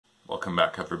Welcome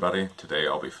back, everybody. Today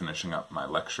I'll be finishing up my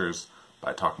lectures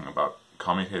by talking about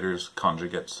commutators,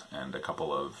 conjugates, and a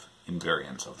couple of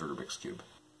invariants of the Rubik's Cube.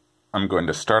 I'm going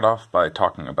to start off by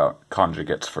talking about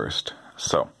conjugates first.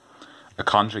 So, a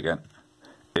conjugate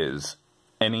is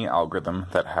any algorithm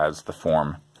that has the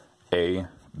form A,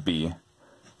 B,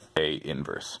 A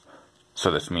inverse. So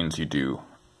this means you do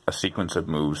a sequence of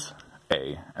moves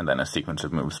A, and then a sequence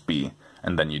of moves B,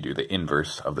 and then you do the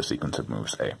inverse of the sequence of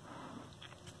moves A.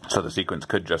 So the sequence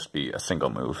could just be a single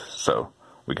move, so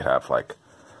we could have like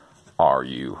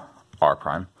RU, R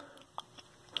prime,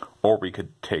 or we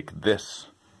could take this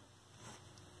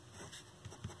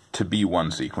to be one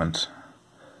sequence,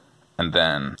 and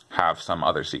then have some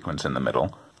other sequence in the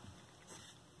middle.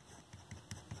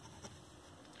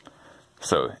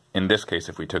 So in this case,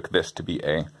 if we took this to be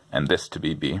A and this to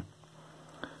be B,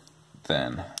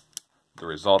 then the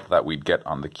result that we'd get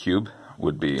on the cube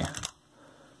would be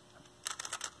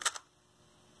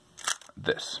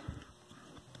this.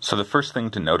 So the first thing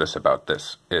to notice about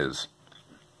this is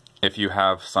if you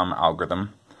have some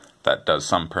algorithm that does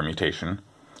some permutation,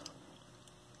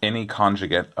 any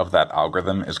conjugate of that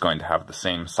algorithm is going to have the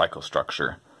same cycle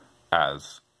structure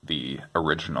as the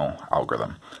original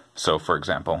algorithm. So for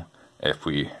example, if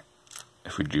we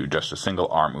do just a single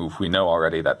R move, we know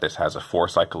already that this has a 4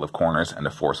 cycle of corners and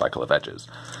a 4 cycle of edges.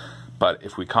 But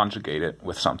if we conjugate it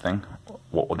with something,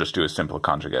 what we'll just do a simple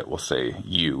conjugate. We'll say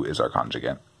U is our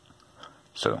conjugate.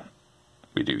 So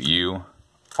we do U,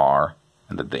 R,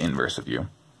 and then the inverse of U.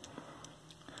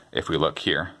 If we look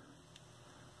here,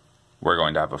 we're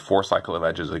going to have a 4 cycle of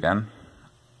edges again,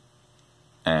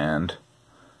 and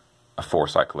a 4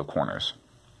 cycle of corners.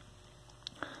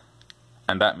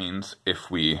 And that means if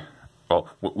we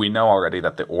know already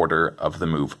that the order of the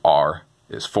move R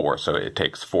is 4, so it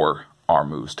takes 4 R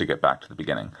moves to get back to the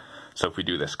beginning. So if we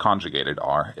do this conjugated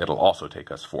R, it'll also take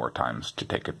us 4 times to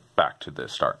take it back to the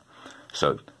start.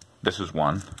 So this is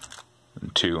 1,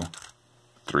 and 2,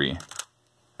 3,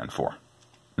 and 4.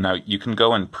 Now you can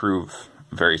go and prove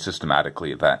very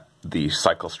systematically that the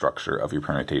cycle structure of your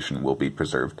permutation will be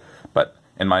preserved, but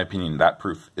in my opinion that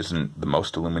proof isn't the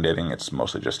most illuminating, it's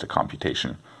mostly just a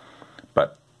computation.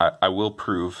 But I will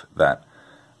prove that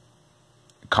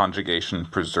conjugation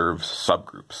preserves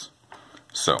subgroups.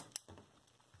 So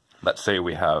let's say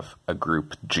we have a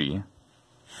group G,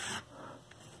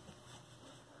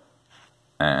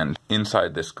 and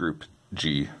inside this group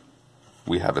G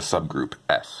we have a subgroup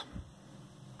S.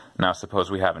 Now suppose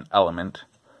we have an element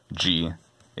G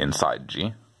inside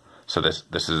G. So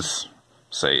this is,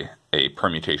 say, a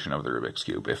permutation of the Rubik's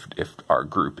Cube. If our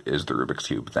group is the Rubik's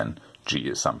Cube, then G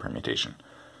is some permutation,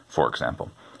 for example.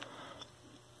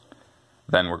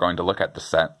 Then we're going to look at the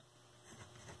set,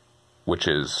 which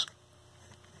is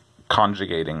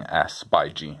conjugating S by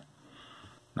G.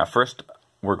 Now first,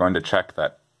 we're going to check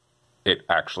that it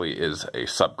actually is a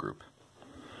subgroup.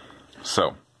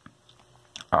 So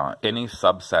any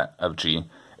subset of G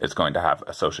is going to have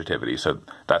associativity, so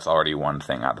that's already one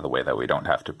thing out of the way that we don't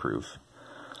have to prove.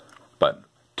 But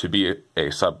to be a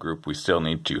subgroup, we still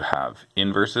need to have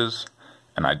inverses,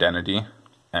 an identity,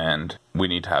 and we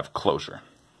need to have closure.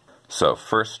 So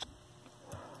first,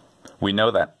 we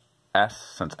know that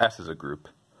S, since S is a group,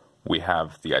 we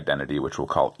have the identity, which we'll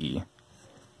call E.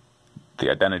 The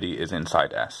identity is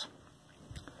inside S.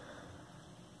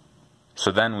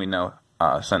 So then we know,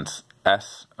 since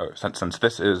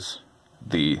this is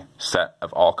the set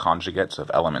of all conjugates of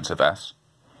elements of S,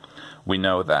 we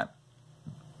know that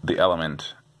the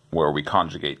element where we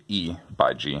conjugate E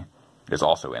by G is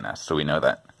also in S. So we know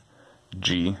that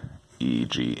G, E,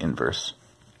 G inverse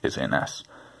is in S.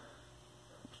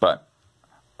 But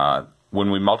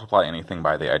when we multiply anything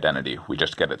by the identity, we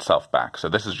just get itself back. So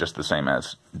this is just the same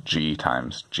as G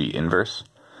times G inverse.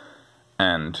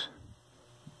 And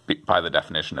by the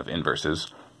definition of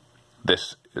inverses,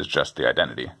 this is just the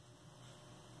identity.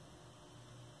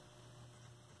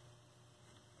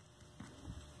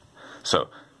 So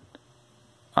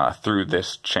through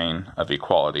this chain of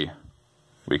equality,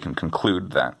 we can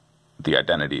conclude that the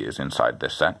identity is inside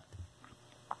this set.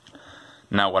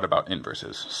 Now what about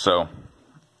inverses? So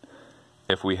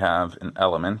if we have an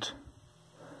element,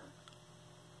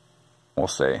 we'll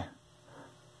say,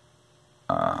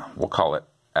 we'll call it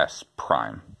S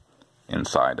prime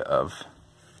inside of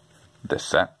this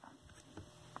set.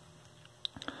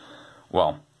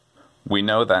 Well, we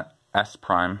know that S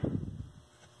prime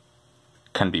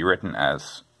can be written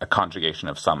as a conjugation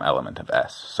of some element of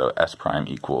S. So S prime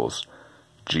equals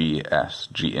GS,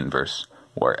 G inverse,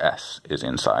 where S is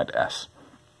inside S.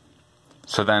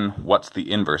 So then what's the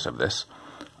inverse of this?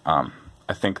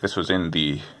 I think this was in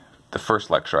the first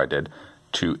lecture I did.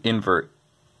 to invert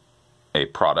a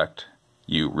product,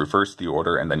 you reverse the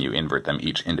order and then you invert them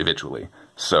each individually.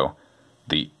 So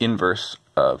the inverse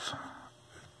of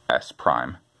S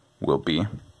prime will be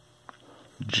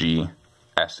G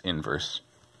S inverse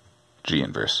G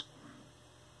inverse.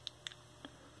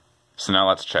 So now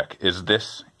let's check, is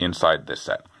this inside this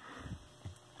set?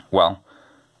 Well,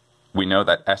 we know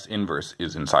that S inverse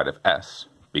is inside of S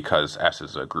because S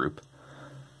is a group.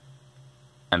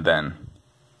 And then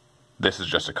this is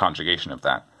just a conjugation of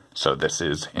that. So this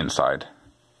is inside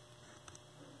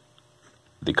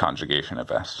the conjugation of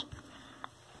S.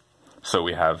 So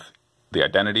we have the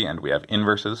identity and we have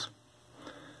inverses.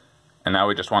 And now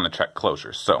we just want to check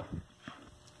closures. So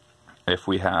if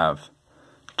we have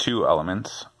two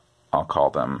elements, I'll call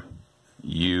them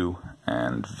U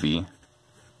and V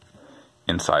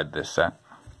inside this set.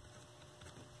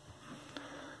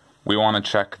 We want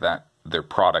to check that their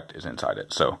product is inside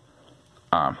it. So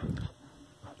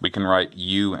we can write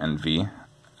U and V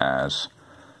as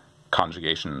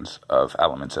conjugations of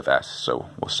elements of S. So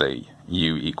we'll say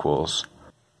U equals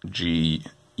G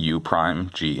U prime,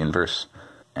 G inverse,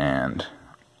 and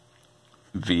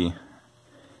V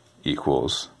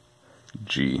equals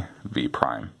G V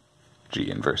prime, G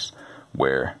inverse,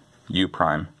 where U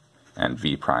prime and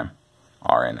V prime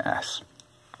are in S.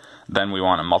 Then we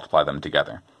want to multiply them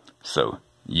together. So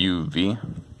UV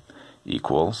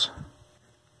equals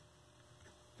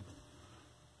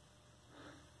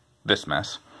this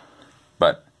mess.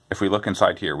 But if we look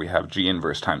inside here, we have G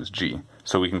inverse times G,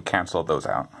 so we can cancel those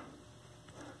out.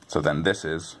 So then this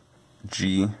is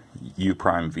G U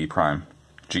prime V prime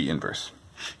G inverse.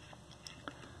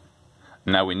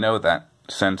 Now we know that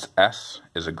since S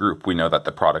is a group, we know that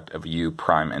the product of U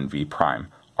prime and V prime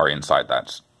are inside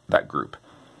that group.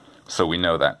 So we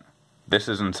know that this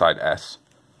is inside S,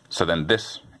 so then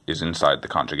this is inside the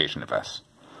conjugation of S.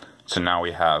 So now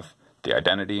we have the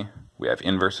identity, we have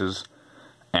inverses,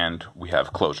 and we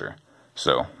have closure.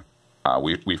 So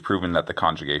we've proven that the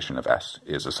conjugation of S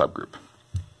is a subgroup.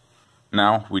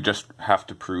 Now we just have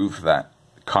to prove that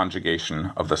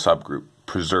conjugation of the subgroup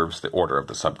preserves the order of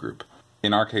the subgroup.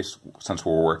 In our case, since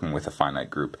we're working with a finite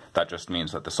group, that just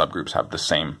means that the subgroups have the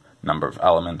same number of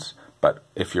elements, but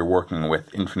if you're working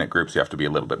with infinite groups, you have to be a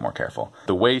little bit more careful.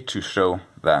 The way to show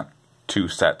that two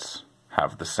sets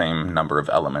have the same number of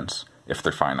elements, if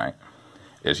they're finite,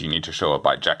 is you need to show a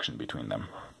bijection between them.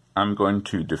 I'm going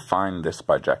to define this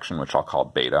bijection, which I'll call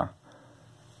beta,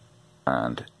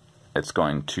 and it's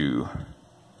going to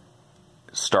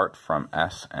start from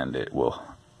S, and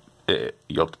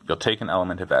you'll take an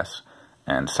element of S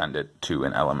and send it to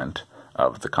an element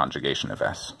of the conjugation of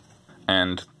S.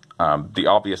 And the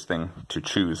obvious thing to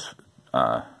choose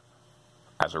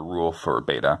as a rule for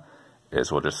beta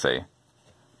is we'll just say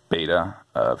beta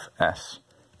of S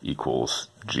equals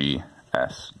G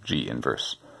S G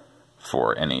inverse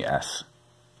for any S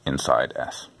inside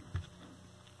S.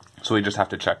 So we just have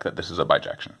to check that this is a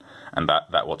bijection, and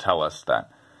that will tell us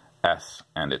that S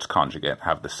and its conjugate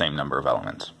have the same number of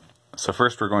elements. So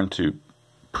first we're going to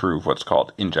prove what's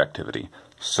called injectivity.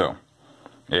 So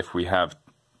if we have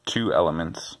two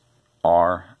elements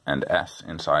R and S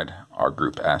inside our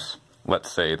group S,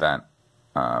 let's say that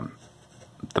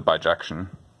the bijection,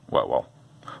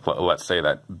 let's say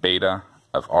that beta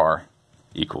of R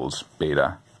equals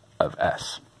beta of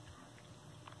S.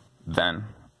 Then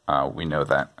we know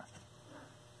that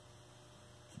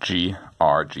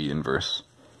GR G inverse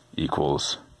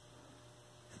equals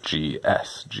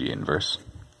GS G inverse.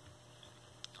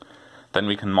 Then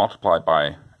we can multiply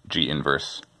by G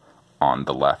inverse on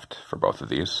the left for both of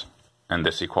these, and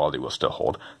this equality will still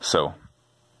hold. So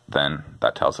then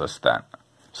that tells us that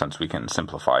since we can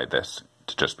simplify this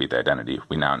to just be the identity,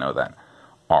 we now know that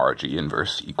R G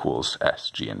inverse equals S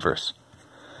G inverse.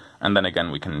 And then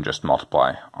again we can just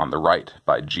multiply on the right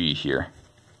by G here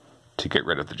to get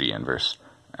rid of the G inverse,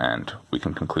 and we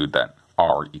can conclude that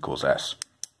R equals S.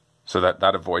 So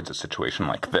that avoids a situation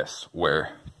like this,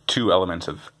 where two elements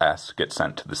of S get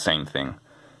sent to the same thing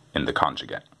in the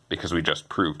conjugate, because we just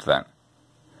proved that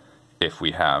if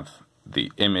we have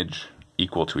the image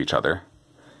equal to each other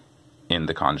in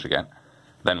the conjugate,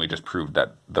 then we just proved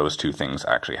that those two things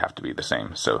actually have to be the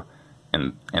same. So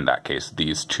in that case,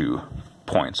 these 2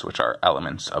 points, which are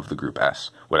elements of the group S,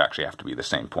 would actually have to be the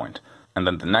same point. And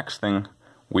then the next thing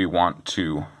we want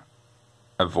to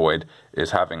avoid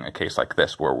is having a case like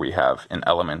this, where we have an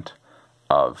element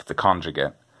of the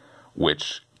conjugate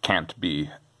which can't be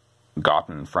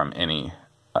gotten from any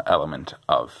element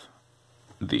of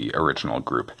the original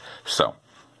group. So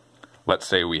let's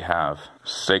say we have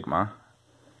sigma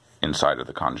inside of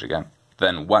the conjugate.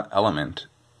 Then what element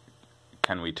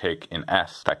can we take in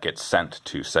S that gets sent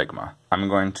to sigma? I'm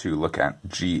going to look at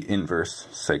G inverse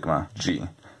sigma G.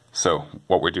 So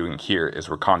what we're doing here is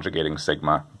we're conjugating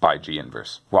sigma by G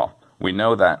inverse. Well, we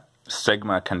know that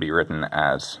sigma can be written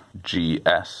as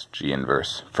GS, G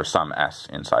inverse, for some S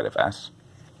inside of S.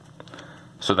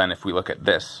 So then if we look at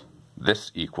this,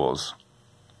 this equals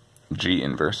G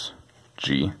inverse,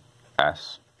 G,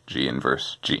 S, G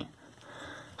inverse, G.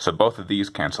 So both of these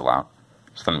cancel out,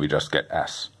 so then we just get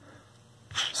S.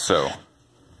 So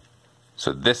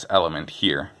this element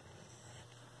here,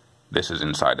 this is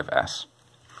inside of S.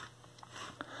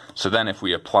 So then if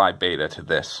we apply beta to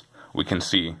this, we can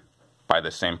see by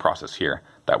the same process here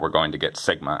that we're going to get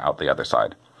sigma out the other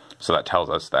side. So that tells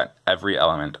us that every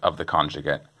element of the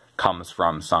conjugate comes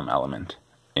from some element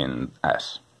in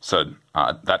S. So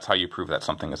that's how you prove that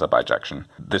something is a bijection.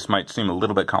 This might seem a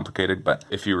little bit complicated, but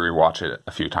if you rewatch it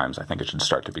a few times, I think it should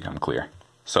start to become clear.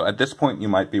 So at this point, you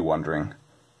might be wondering,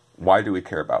 why do we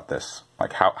care about this?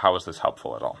 Like, how is this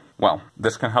helpful at all? Well,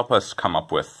 this can help us come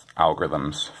up with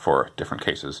algorithms for different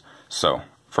cases. So,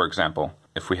 for example,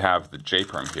 if we have the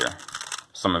J-perm here,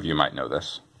 some of you might know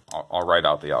this. I'll write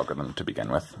out the algorithm to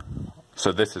begin with.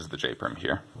 So this is the J-perm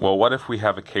here. Well, what if we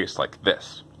have a case like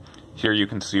this? Here you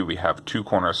can see we have 2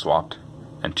 corners swapped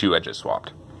and 2 edges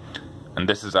swapped. And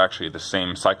this is actually the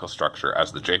same cycle structure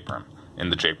as the J-perm. In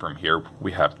the J-perm here,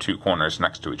 we have 2 corners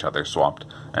next to each other swapped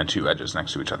and 2 edges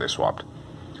next to each other swapped.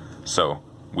 So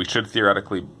we should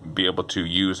theoretically be able to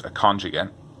use a conjugate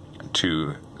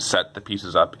to set the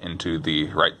pieces up into the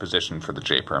right position for the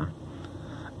J-perm,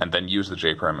 and then use the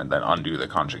J-perm and then undo the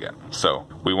conjugate. So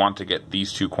we want to get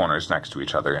these 2 corners next to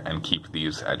each other and keep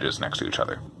these edges next to each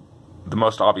other. The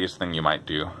most obvious thing you might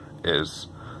do is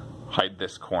hide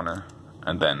this corner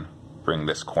and then bring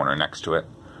this corner next to it,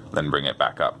 then bring it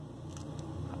back up.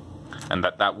 And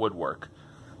that would work,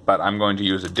 but I'm going to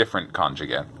use a different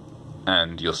conjugate,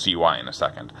 and you'll see why in a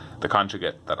second. The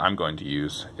conjugate that I'm going to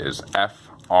use is F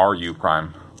R U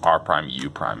prime R prime U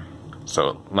prime.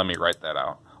 So let me write that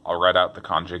out. I'll write out the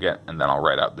conjugate, and then I'll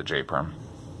write out the J-perm.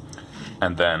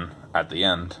 And then at the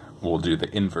end, we'll do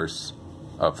the inverse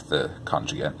of the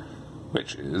conjugate,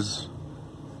 which is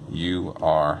U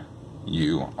R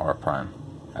prime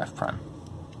F prime.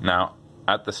 Now,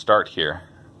 at the start here,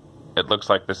 it looks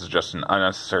like this is just an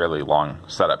unnecessarily long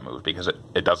setup move because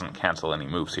it doesn't cancel any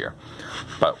moves here.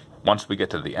 But once we get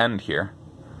to the end here,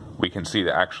 we can see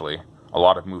that actually a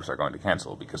lot of moves are going to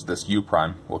cancel because this U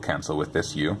prime will cancel with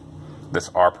this U, this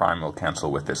R prime will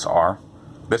cancel with this R,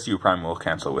 this U prime will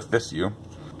cancel with this U,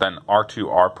 then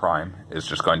R2 R prime is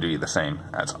just going to be the same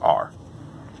as R.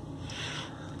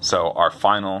 So our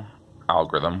final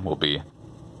algorithm will be,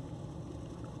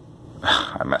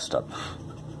 I messed up.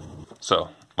 So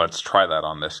let's try that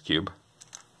on this cube,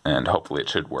 and hopefully it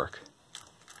should work.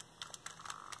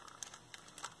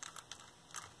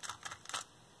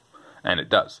 And it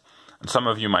does. And some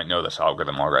of you might know this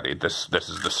algorithm already. This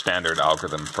is the standard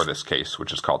algorithm for this case,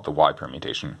 which is called the Y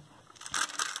permutation.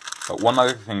 But one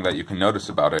other thing that you can notice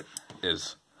about it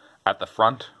is at the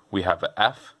front we have an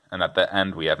F, and at the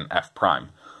end we have an F prime.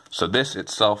 So this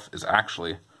itself is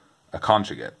actually a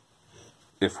conjugate.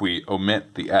 If we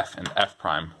omit the F and F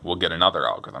prime, we'll get another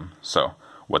algorithm. So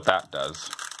what that does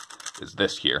is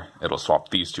this here. It'll swap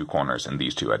these 2 corners and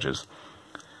these 2 edges.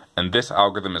 And this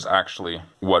algorithm is actually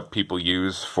what people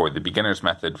use for the beginner's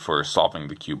method for solving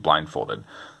the cube blindfolded.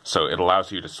 So it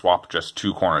allows you to swap just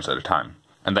 2 corners at a time.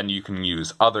 And then you can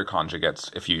use other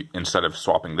conjugates if you, instead of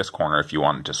swapping this corner, if you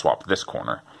wanted to swap this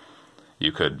corner.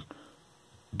 You could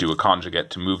do a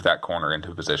conjugate to move that corner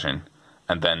into position,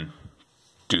 and then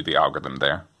do the algorithm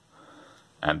there,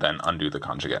 and then undo the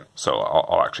conjugate. So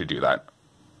I'll actually do that.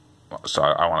 So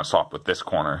I want to swap with this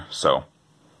corner, so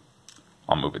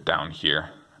I'll move it down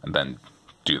here, and then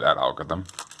do that algorithm,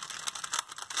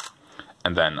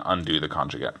 and then undo the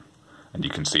conjugate. And you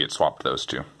can see it swapped those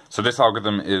 2. So this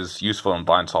algorithm is useful in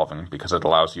blind solving because it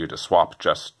allows you to swap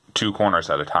just 2 corners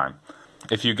at a time.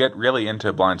 If you get really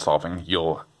into blind solving,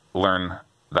 you'll learn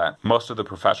that most of the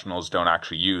professionals don't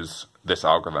actually use this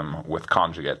algorithm with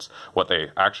conjugates. What they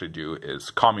actually do is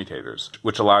commutators,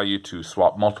 which allow you to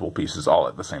swap multiple pieces all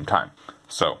at the same time.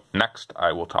 So next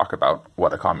I will talk about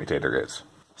what a commutator is.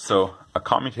 So a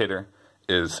commutator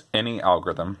is any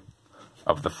algorithm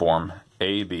of the form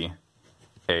AB,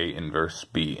 A inverse,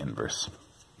 B inverse.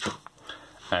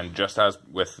 And just as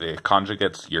with the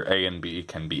conjugates, your A and B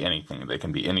can be anything. They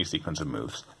can be any sequence of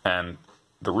moves. And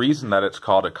the reason that it's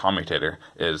called a commutator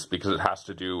is because it has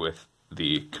to do with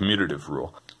the commutative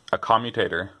rule. A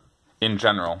commutator, in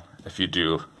general, if you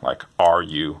do like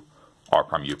RU, R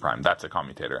prime, U prime, that's a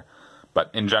commutator. But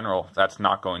in general, that's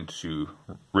not going to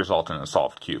result in a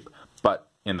solved cube. But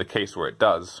in the case where it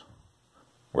does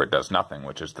nothing,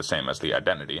 which is the same as the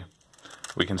identity,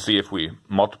 we can see if we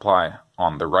multiply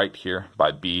on the right here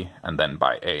by b and then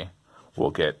by a,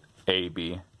 we'll get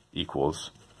ab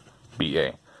equals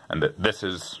ba. And this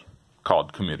is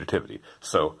called commutativity.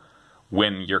 So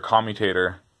when your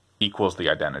commutator equals the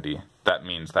identity, that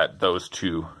means that those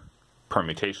two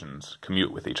permutations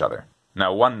commute with each other.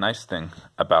 Now, one nice thing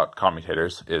about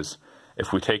commutators is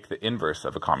if we take the inverse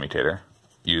of a commutator,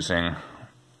 using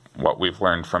what we've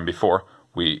learned from before,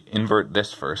 we invert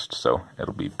this first, so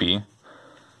it'll be b,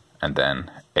 and then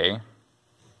a,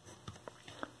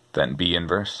 then b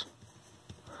inverse,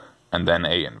 and then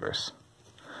a inverse.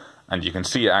 And you can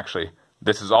see actually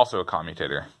this is also a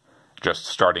commutator, just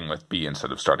starting with b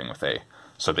instead of starting with a.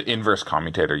 So the inverse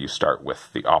commutator, you start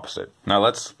with the opposite. Now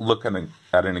let's look at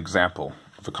an example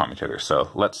of a commutator. So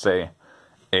let's say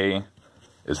a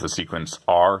is the sequence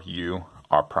r, u,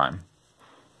 r prime,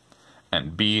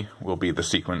 and b will be the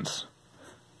sequence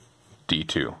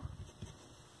d2.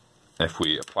 If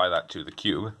we apply that to the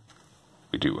cube,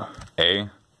 we do a,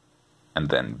 and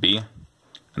then b,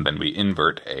 and then we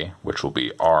invert a, which will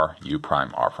be r, u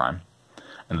prime, r prime,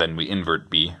 and then we invert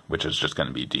b, which is just going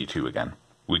to be d2 again.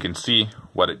 We can see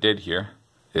what it did here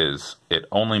is it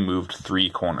only moved 3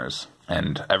 corners,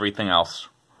 and everything else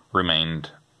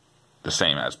remained the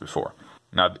same as before.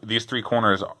 Now, these 3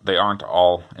 corners, they aren't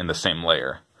all in the same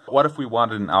layer. What if we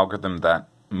wanted an algorithm that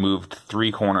moved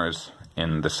 3 corners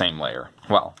in the same layer?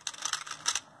 Well,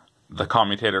 the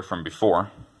commutator from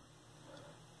before,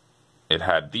 it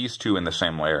had these 2 in the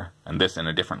same layer and this in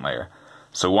a different layer.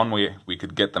 So one way we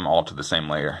could get them all to the same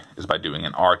layer is by doing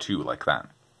an R2 like that.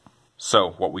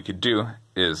 So what we could do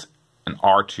is an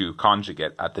R2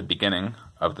 conjugate at the beginning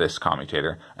of this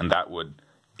commutator, and that would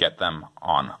get them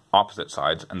on opposite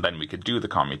sides, and then we could do the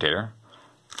commutator,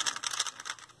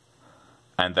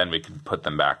 and then we could put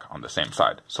them back on the same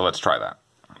side. So let's try that.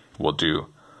 We'll do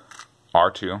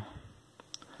R2,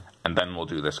 and then we'll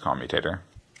do this commutator,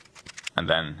 and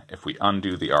then if we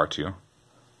undo the R2,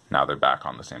 now they're back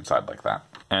on the same side like that.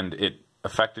 And it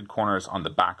affected corners on the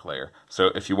back layer. So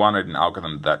if you wanted an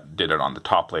algorithm that did it on the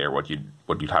top layer, what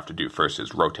you'd have to do first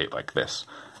is rotate like this.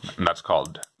 And that's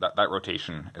called, that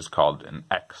rotation is called an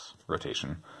X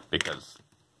rotation, because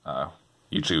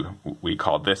usually we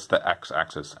call this the X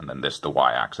axis, and then this the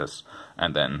Y axis,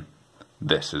 and then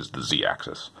this is the Z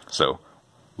axis. So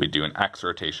we do an X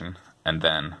rotation, and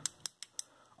then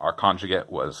our conjugate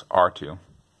was R2,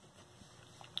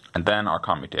 and then our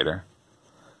commutator,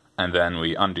 and then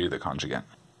we undo the conjugate.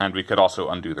 And we could also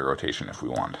undo the rotation if we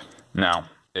want. Now,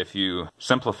 if you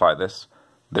simplify this,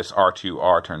 this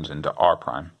R2R turns into R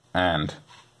prime. And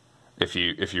if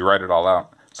you write it all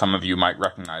out, some of you might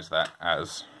recognize that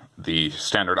as the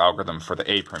standard algorithm for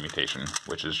the A permutation,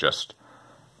 which is just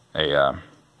a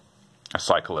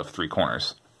cycle of 3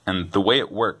 corners. And the way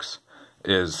it works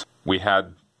is we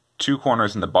had 2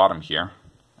 corners in the bottom here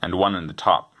and 1 in the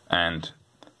top. And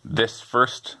this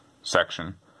first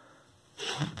section,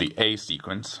 the A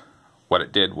sequence, what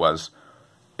it did was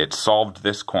it solved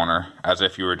this corner as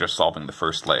if you were just solving the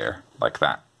first layer, like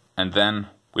that. And then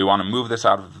we want to move this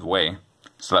out of the way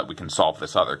so that we can solve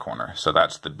this other corner. So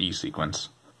that's the B sequence.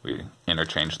 We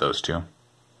interchange those 2.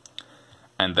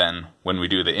 And then when we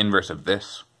do the inverse of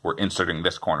this, we're inserting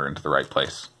this corner into the right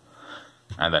place.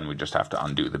 And then we just have to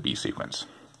undo the B sequence.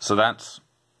 So that's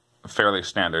fairly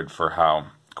standard for how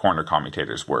corner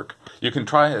commutators work. You can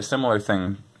try a similar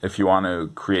thing if you want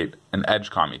to create an edge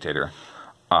commutator.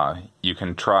 You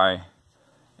can try,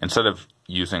 instead of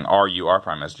using R, U, R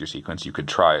prime as your sequence, you could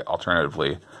try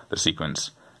alternatively the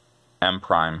sequence M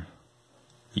prime,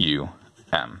 U,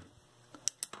 M,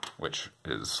 which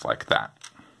is like that.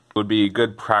 It would be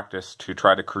good practice to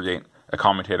try to create a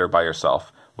commutator by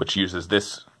yourself, which uses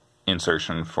this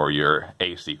insertion for your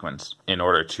A sequence in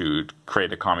order to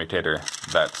create a commutator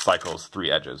that cycles 3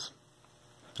 edges.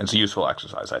 It's a useful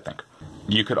exercise, I think.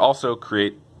 You could also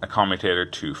create a commutator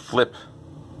to flip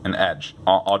an edge.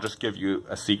 I'll just give you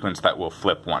a sequence that will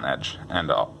flip 1 edge,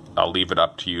 and I'll leave it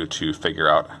up to you to figure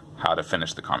out how to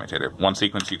finish the commutator. One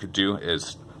sequence you could do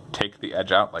is take the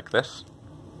edge out like this,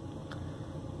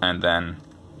 and then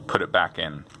put it back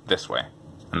in this way,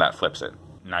 and that flips it.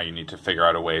 Now you need to figure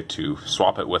out a way to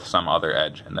swap it with some other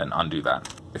edge and then undo that.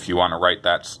 If you want to write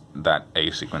that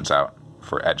A sequence out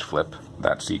for edge flip,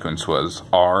 that sequence was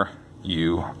R,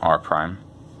 U, R prime,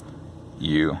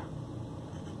 U,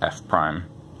 F prime,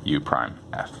 U prime,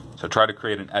 F. So try to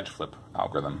create an edge flip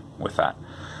algorithm with that.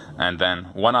 And then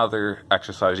one other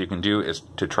exercise you can do is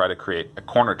to try to create a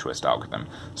corner twist algorithm.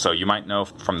 So you might know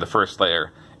from the first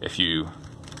layer, if you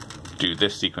do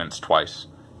this sequence twice,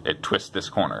 it twists this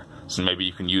corner. So maybe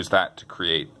you can use that to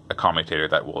create a commutator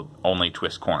that will only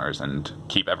twist corners and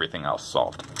keep everything else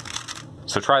solved.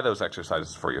 So try those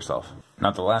exercises for yourself.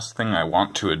 Now the last thing I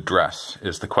want to address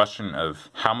is the question of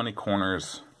how many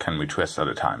corners can we twist at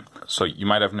a time. So you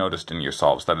might have noticed in your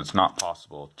solves that it's not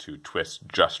possible to twist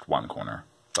just one corner.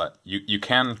 But you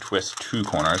can twist two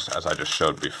corners, as I just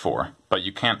showed before, but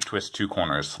you can't twist two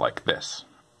corners like this.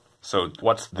 So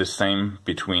what's the same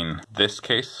between this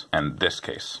case and this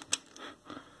case?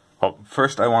 Well,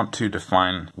 first I want to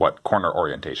define what corner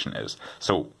orientation is.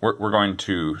 So we're going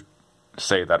to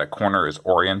say that a corner is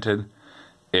oriented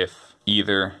if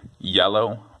either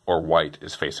yellow or white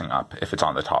is facing up, if it's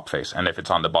on the top face, and if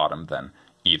it's on the bottom, then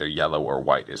either yellow or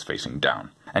white is facing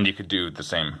down. And you could do the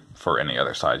same for any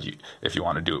other side. If you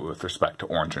want to do it with respect to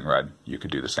orange and red, you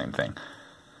could do the same thing.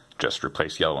 Just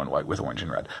replace yellow and white with orange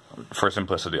and red. For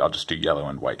simplicity, I'll just do yellow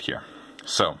and white here.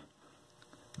 So,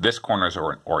 this corner is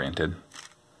oriented.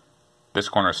 This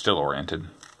corner is still oriented.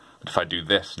 But if I do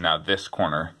this, now this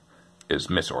corner is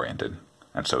misoriented,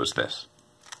 and so is this.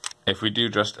 If we do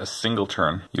just a single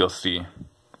turn, you'll see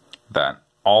that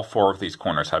all four of these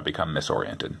corners have become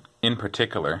misoriented. In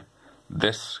particular,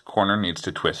 this corner needs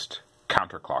to twist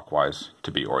counterclockwise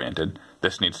to be oriented.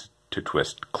 This needs to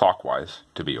twist clockwise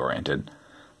to be oriented.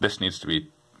 This needs to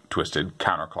be twisted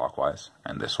counterclockwise,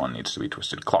 and this one needs to be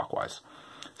twisted clockwise.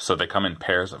 So they come in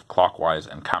pairs of clockwise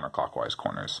and counterclockwise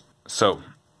corners. So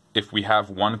if we have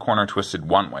one corner twisted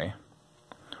one way,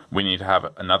 we need to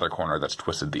have another corner that's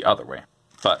twisted the other way.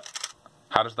 But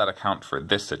how does that account for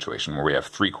this situation where we have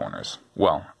three corners?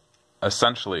 Well,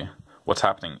 essentially, what's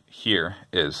happening here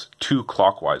is two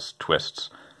clockwise twists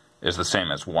is the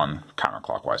same as one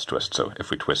counterclockwise twist. So if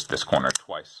we twist this corner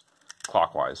twice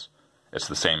clockwise, it's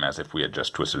the same as if we had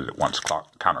just twisted it once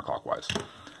counterclockwise.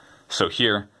 So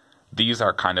here, these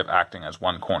are kind of acting as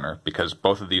one corner because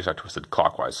both of these are twisted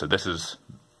clockwise. So this is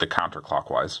the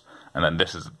counterclockwise, and then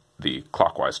this is the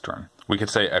clockwise turn. We could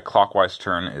say a clockwise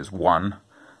turn is 1,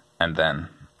 and then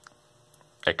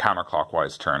a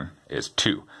counterclockwise turn is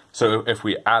 2. So if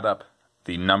we add up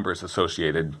the numbers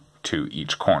associated to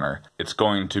each corner, it's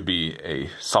going to be a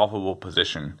solvable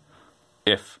position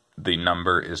if the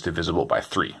number is divisible by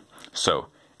 3. So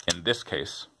in this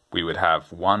case, we would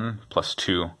have 1 plus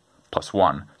 2 plus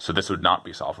 1, so this would not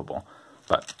be solvable.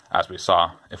 But as we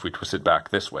saw, if we twist it back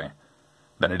this way,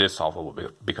 then it is solvable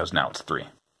because now it's 3.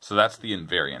 So that's the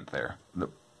invariant there.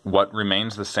 What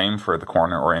remains the same for the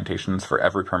corner orientations for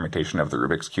every permutation of the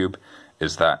Rubik's Cube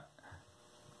is that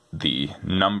the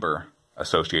number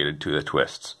associated to the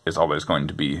twists is always going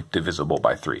to be divisible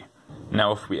by 3.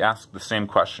 Now if we ask the same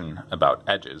question about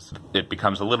edges, it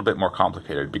becomes a little bit more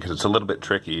complicated because it's a little bit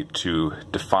tricky to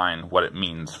define what it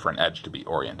means for an edge to be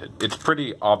oriented. It's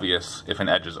pretty obvious if an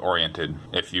edge is oriented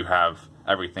if you have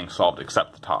everything solved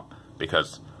except the top,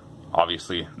 because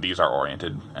obviously these are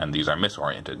oriented and these are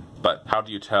misoriented. But how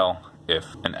do you tell if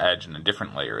an edge in a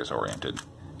different layer is oriented?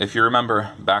 If you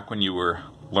remember back when you were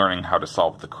learning how to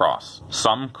solve the cross,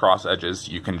 some cross edges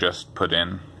you can just put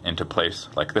into place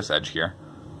like this edge here,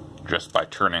 just by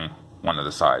turning one of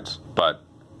the sides. But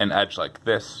an edge like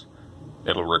this,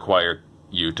 it'll require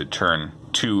you to turn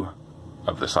 2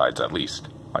 of the sides at least,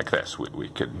 like this. We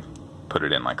could put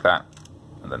it in like that,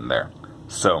 and then there.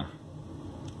 So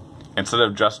instead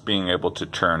of just being able to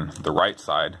turn the right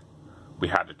side, we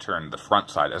had to turn the front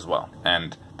side as well.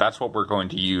 And that's what we're going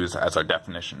to use as our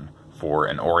definition for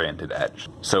an oriented edge.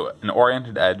 So an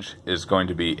oriented edge is going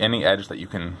to be any edge that you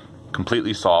can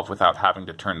completely solve without having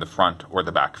to turn the front or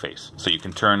the back face. So you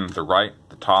can turn the right,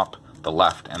 the top, the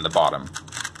left, and the bottom,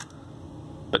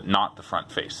 but not the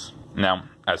front face. Now,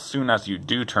 as soon as you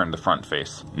do turn the front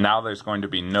face, now there's going to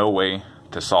be no way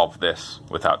to solve this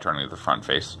without turning the front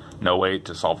face, no way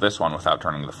to solve this one without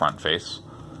turning the front face,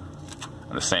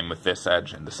 and the same with this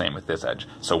edge, and the same with this edge.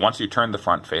 So once you turn the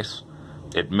front face,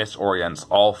 it misorients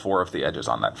all 4 of the edges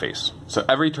on that face. So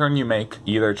every turn you make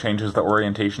either changes the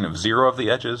orientation of 0 of the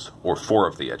edges or 4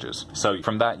 of the edges. So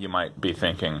from that you might be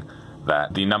thinking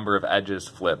that the number of edges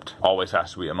flipped always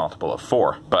has to be a multiple of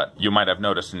 4. But you might have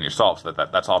noticed in your solves that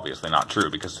that's obviously not true,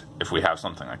 because if we have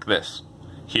something like this,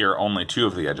 here only 2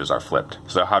 of the edges are flipped.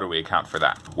 So how do we account for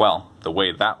that? Well, the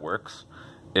way that works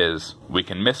is we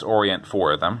can misorient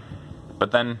 4 of them,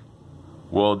 but then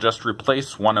we'll just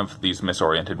replace one of these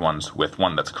misoriented ones with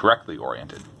one that's correctly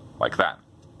oriented, like that.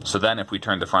 So then if we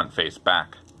turn the front face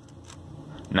back,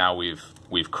 now we've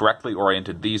correctly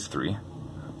oriented these 3,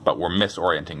 but we're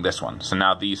misorienting this one. So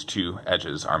now these 2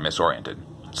 edges are misoriented.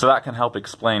 So that can help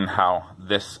explain how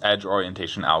this edge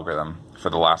orientation algorithm for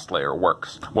the last layer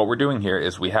works. What we're doing here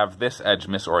is we have this edge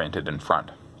misoriented in front.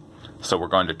 So we're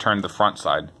going to turn the front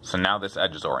side, so now this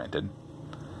edge is oriented.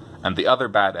 And the other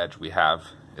bad edge we have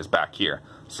is back here.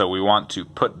 So we want to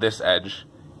put this edge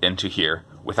into here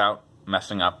without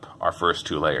messing up our first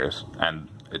two layers. And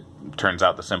it turns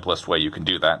out the simplest way you can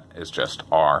do that is just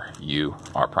R, U,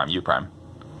 R prime, U prime.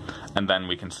 And then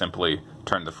we can simply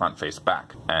turn the front face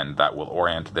back, and that will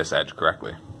orient this edge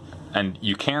correctly. And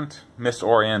you can't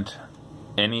misorient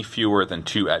any fewer than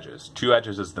 2 edges. 2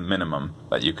 edges is the minimum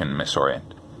that you can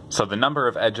misorient. So the number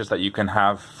of edges that you can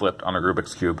have flipped on a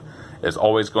Rubik's Cube is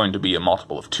always going to be a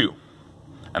multiple of 2.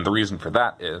 And the reason for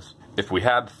that is, if we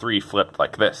had 3 flipped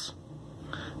like this,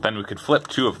 then we could flip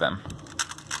 2 of them,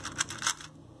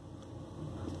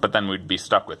 but then we'd be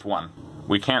stuck with 1.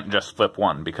 We can't just flip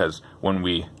 1, because when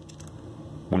we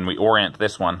orient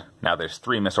this one, now there's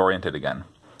 3 misoriented again.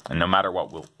 And no matter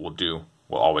what we'll do,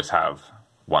 we'll always have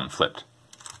 1 flipped.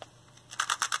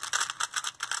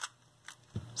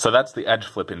 So that's the edge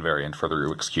flip invariant for the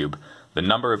Rubik's Cube. The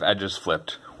number of edges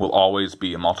flipped will always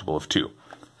be a multiple of 2.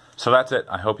 So that's it.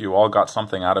 I hope you all got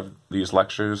something out of these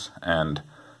lectures, and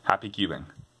happy cubing.